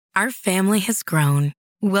Our family has grown.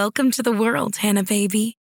 Welcome to the world, Hannah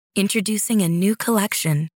baby. Introducing a new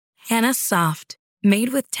collection, Hannah Soft, made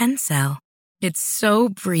with Tencel. It's so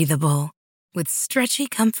breathable, with stretchy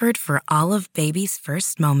comfort for all of baby's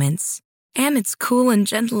first moments. And it's cool and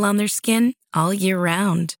gentle on their skin all year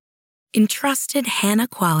round. Entrusted Hannah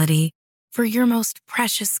quality for your most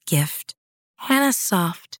precious gift. Hannah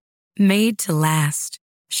Soft, made to last.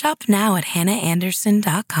 Shop now at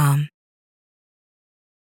hannahanderson.com.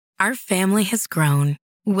 Our family has grown.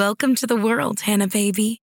 Welcome to the world, Hannah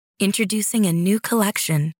baby. Introducing a new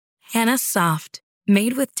collection, Hannah Soft,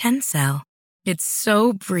 made with Tencel. It's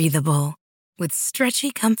so breathable, with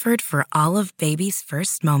stretchy comfort for all of baby's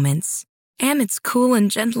first moments. And it's cool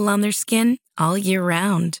and gentle on their skin all year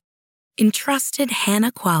round. Entrusted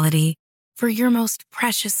Hannah quality for your most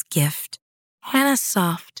precious gift. Hannah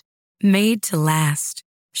Soft, made to last.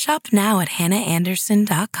 Shop now at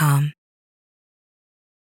hannahanderson.com.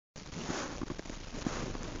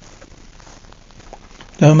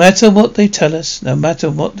 No matter what they tell us, no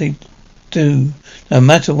matter what they do, no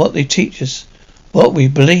matter what they teach us, what we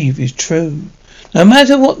believe is true. No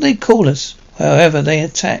matter what they call us, however they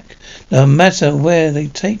attack, no matter where they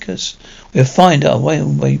take us, we'll find our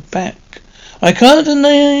way back. I can't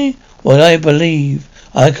deny what I believe.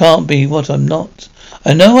 I can't be what I'm not.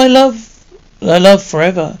 I know I love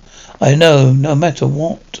forever. I know no matter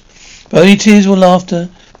what. If only tears were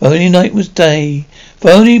laughter, if only night was day, if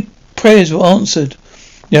only prayers were answered,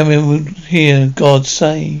 then we would hear God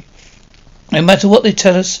say, no matter what they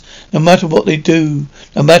tell us, no matter what they do,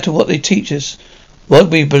 no matter what they teach us, what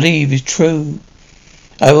we believe is true.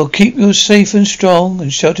 I will keep you safe and strong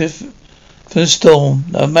and sheltered from the storm.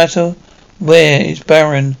 No matter where it's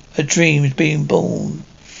barren, a dream is being born.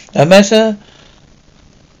 No matter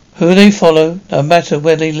who they follow, no matter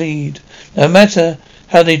where they lead, no matter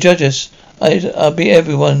how they judge us, I'll be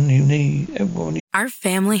everyone you need. Our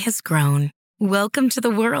family has grown. Welcome to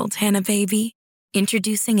the world, Hannah baby.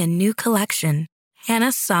 Introducing a new collection,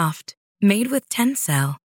 Hannah Soft, made with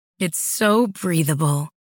Tencel. It's so breathable,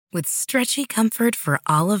 with stretchy comfort for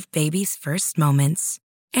all of baby's first moments.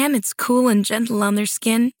 And it's cool and gentle on their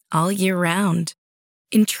skin all year round.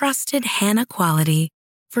 Entrusted Hannah quality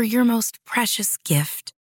for your most precious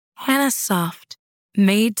gift. Hannah Soft,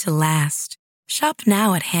 made to last. Shop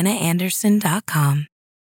now at hannahanderson.com.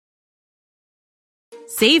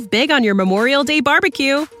 Save big on your Memorial Day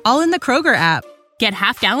barbecue, all in the Kroger app. Get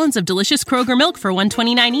half gallons of delicious Kroger milk for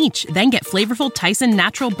 $1.29 each. Then get flavorful Tyson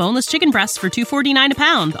natural boneless chicken breasts for $2.49 a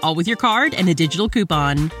pound, all with your card and a digital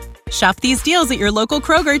coupon. Shop these deals at your local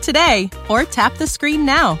Kroger today, or tap the screen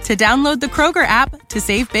now to download the Kroger app to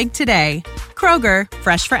save big today. Kroger,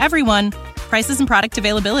 fresh for everyone. Prices and product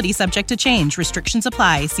availability subject to change. Restrictions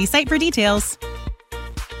apply. See site for details.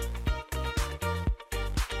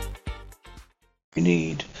 We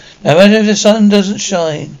need. No matter if the sun doesn't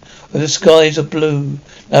shine or the skies are blue,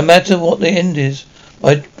 no matter what the end is,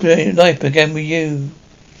 my life began with you.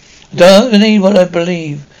 I don't need what I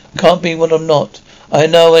believe. I can't be what I'm not. I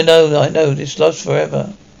know this love's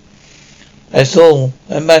forever. That's all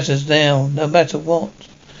that matters now, no matter what.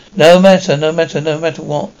 No matter what. No matter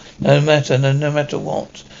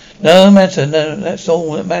what. That's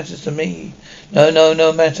all that matters to me.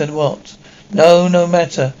 No matter what. No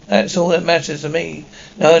matter. That's all that matters to me.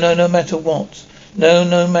 No matter what.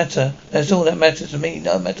 No matter. That's all that matters to me.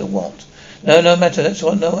 No matter what. No matter. That's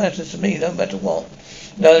what no matters to me. No matter what.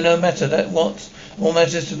 No matter. That what all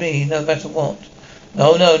matters to me. No matter what.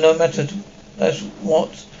 No matter. That's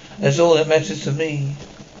what. That's all that matters to me.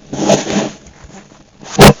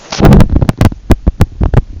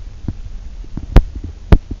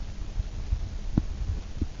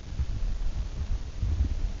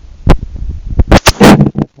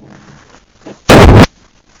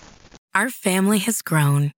 Our family has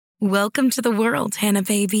grown. Welcome to the world, Hannah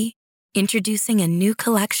baby. Introducing a new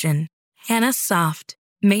collection, Hannah Soft,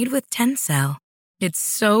 made with Tencel. It's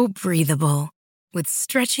so breathable, with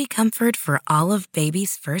stretchy comfort for all of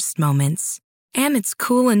baby's first moments. And it's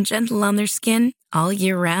cool and gentle on their skin all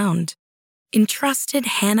year round. Entrusted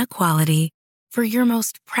Hannah quality for your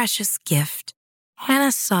most precious gift.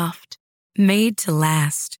 Hannah Soft, made to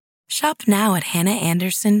last. Shop now at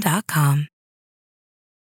hannahanderson.com.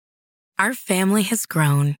 Our family has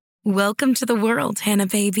grown. Welcome to the world, Hannah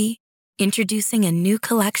baby. Introducing a new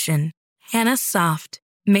collection, Hannah Soft,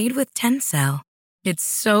 made with Tencel. It's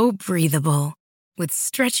so breathable, with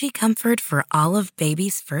stretchy comfort for all of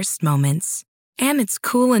baby's first moments. And it's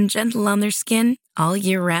cool and gentle on their skin all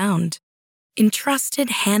year round.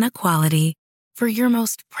 Entrusted Hannah quality for your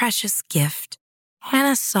most precious gift.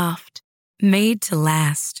 Hannah Soft, made to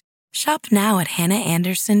last. Shop now at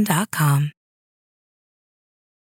hannahanderson.com.